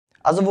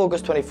As of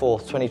August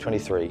 24th,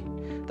 2023,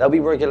 there will be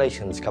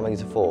regulations coming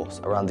into force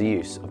around the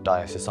use of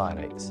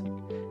diisocyanates.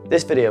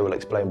 This video will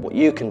explain what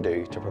you can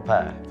do to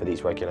prepare for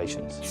these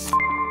regulations.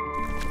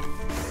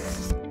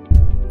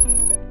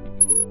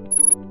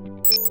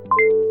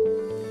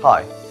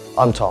 Hi,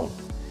 I'm Tom,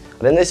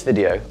 and in this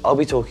video I'll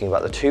be talking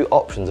about the two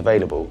options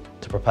available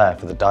to prepare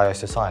for the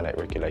Diisocyanate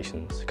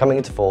Regulations coming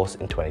into force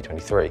in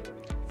 2023.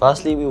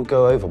 Firstly, we will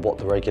go over what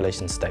the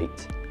regulations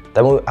state,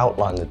 then we'll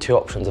outline the two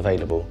options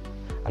available,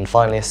 and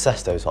finally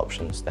assess those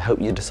options to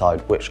help you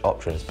decide which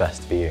option is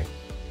best for you.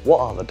 What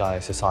are the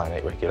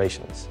Diisocyanate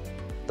Regulations?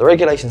 The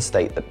regulations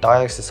state that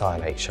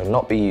diisocyanates shall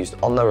not be used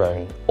on their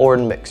own or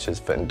in mixtures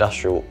for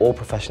industrial or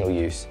professional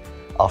use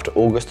after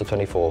August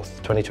 24th,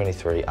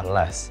 2023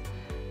 unless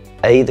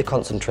A. The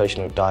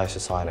concentration of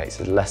diisocyanates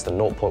is less than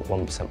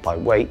 0.1% by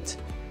weight,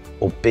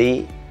 or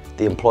B.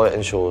 The employer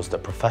ensures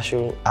that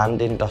professional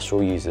and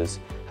industrial users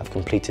have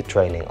completed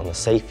training on the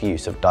safe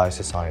use of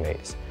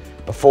diisocyanates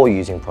before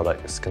using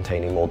products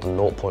containing more than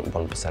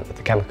 0.1% of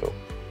the chemical.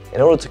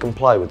 In order to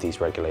comply with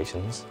these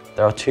regulations,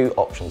 there are two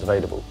options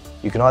available.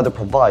 You can either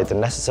provide the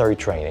necessary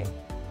training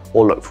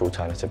or look for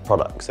alternative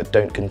products that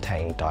don't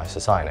contain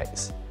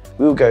diisocyanates.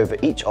 We will go over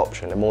each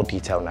option in more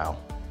detail now.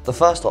 The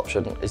first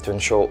option is to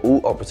ensure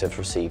all operatives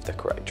receive the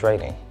correct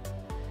training.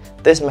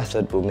 This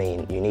method will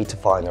mean you need to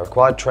find the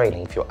required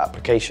training for your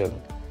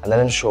application and then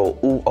ensure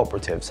all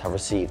operatives have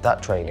received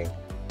that training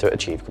to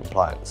achieve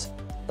compliance.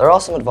 There are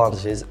some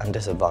advantages and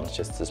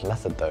disadvantages to this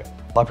method though.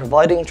 By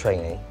providing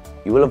training,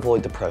 you will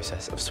avoid the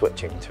process of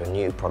switching to a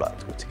new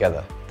product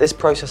altogether. This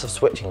process of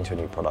switching to a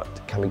new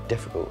product can be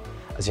difficult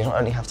as you not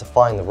only have to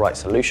find the right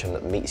solution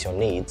that meets your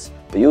needs,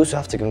 but you also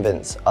have to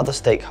convince other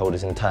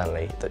stakeholders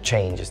internally that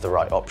change is the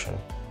right option.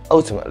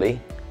 Ultimately,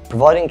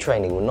 providing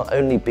training will not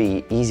only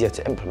be easier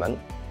to implement,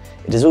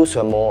 it is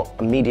also a more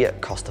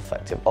immediate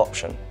cost-effective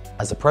option,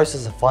 as the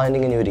process of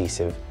finding a new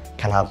adhesive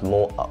can have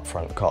more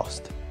upfront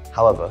cost.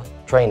 However,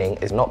 training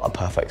is not a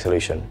perfect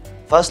solution.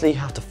 Firstly, you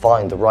have to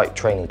find the right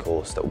training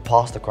course that will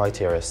pass the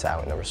criteria set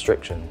out in the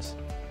restrictions.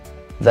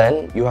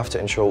 Then, you have to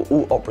ensure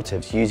all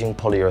operatives using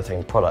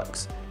polyurethane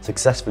products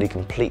successfully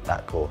complete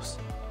that course.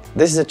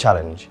 This is a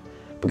challenge,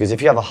 because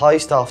if you have a high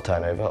staff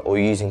turnover or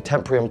you're using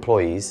temporary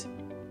employees,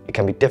 it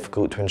can be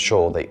difficult to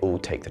ensure they all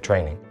take the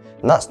training.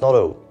 And that's not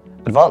all.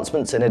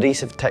 Advancements in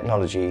adhesive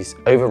technologies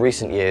over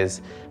recent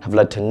years have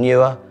led to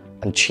newer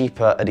and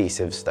cheaper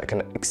adhesives that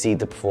can exceed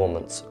the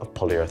performance of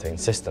polyurethane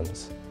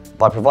systems.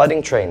 By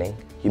providing training,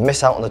 you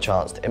miss out on the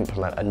chance to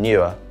implement a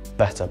newer,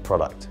 better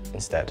product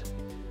instead.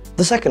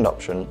 The second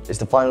option is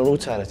to find an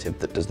alternative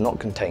that does not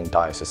contain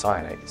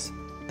diisocyanates.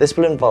 This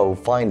will involve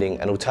finding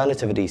an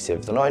alternative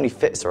adhesive that not only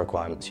fits the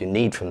requirements you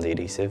need from the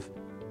adhesive,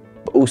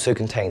 but also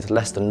contains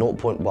less than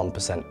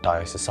 0.1%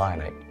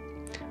 diisocyanate.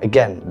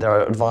 Again, there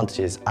are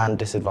advantages and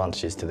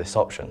disadvantages to this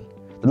option.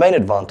 The main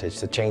advantage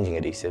to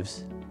changing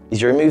adhesives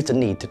is you remove the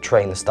need to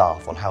train the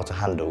staff on how to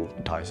handle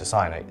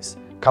diisocyanates.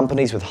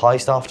 Companies with high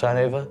staff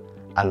turnover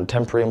and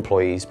temporary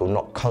employees will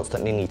not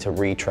constantly need to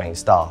retrain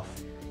staff.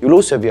 You'll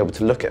also be able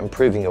to look at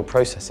improving your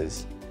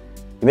processes.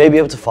 You may be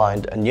able to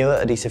find a newer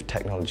adhesive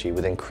technology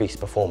with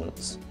increased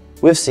performance.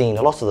 We've seen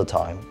a lot of the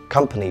time,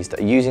 companies that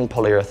are using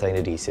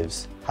polyurethane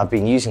adhesives have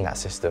been using that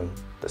system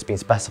that's been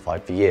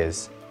specified for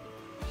years.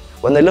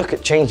 When they look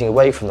at changing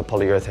away from the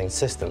polyurethane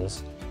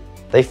systems,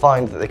 they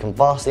find that they can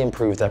vastly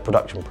improve their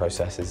production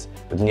processes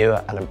with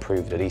newer and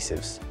improved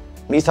adhesives.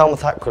 Methyl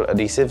methacryl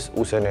adhesives,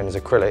 also known as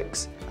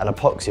acrylics, and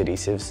epoxy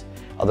adhesives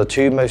are the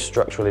two most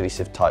structural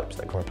adhesive types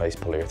that can replace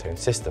polyurethane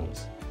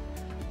systems.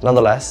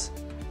 Nonetheless,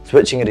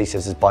 switching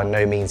adhesives is by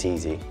no means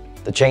easy.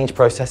 The change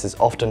process is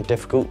often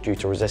difficult due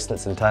to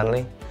resistance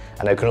internally,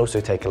 and it can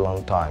also take a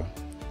long time,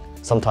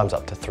 sometimes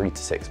up to 3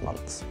 to 6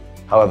 months.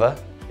 However,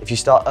 if you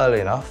start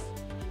early enough,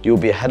 you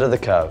will be ahead of the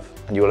curve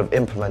and you will have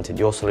implemented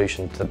your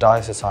solution to the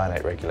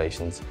Diisocyanate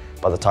Regulations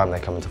by the time they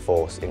come into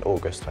force in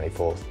August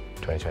 24th,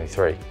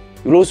 2023. You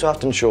will also have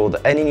to ensure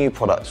that any new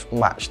products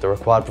match the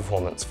required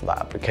performance for that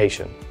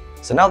application.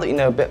 So now that you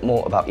know a bit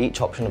more about each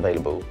option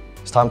available,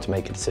 it's time to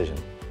make a decision.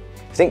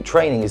 If you think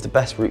training is the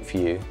best route for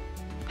you,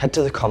 head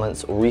to the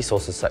comments or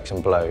resources section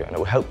below and it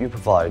will help you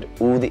provide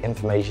all the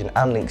information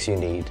and links you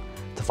need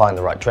to find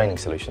the right training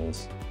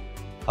solutions.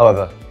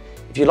 However,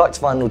 if you'd like to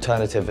find an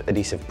alternative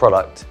adhesive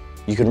product,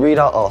 you can read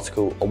our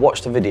article or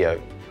watch the video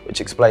which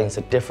explains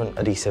the different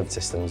adhesive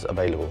systems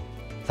available.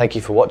 Thank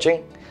you for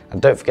watching,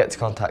 and don't forget to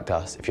contact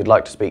us if you'd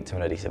like to speak to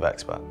an adhesive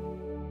expert.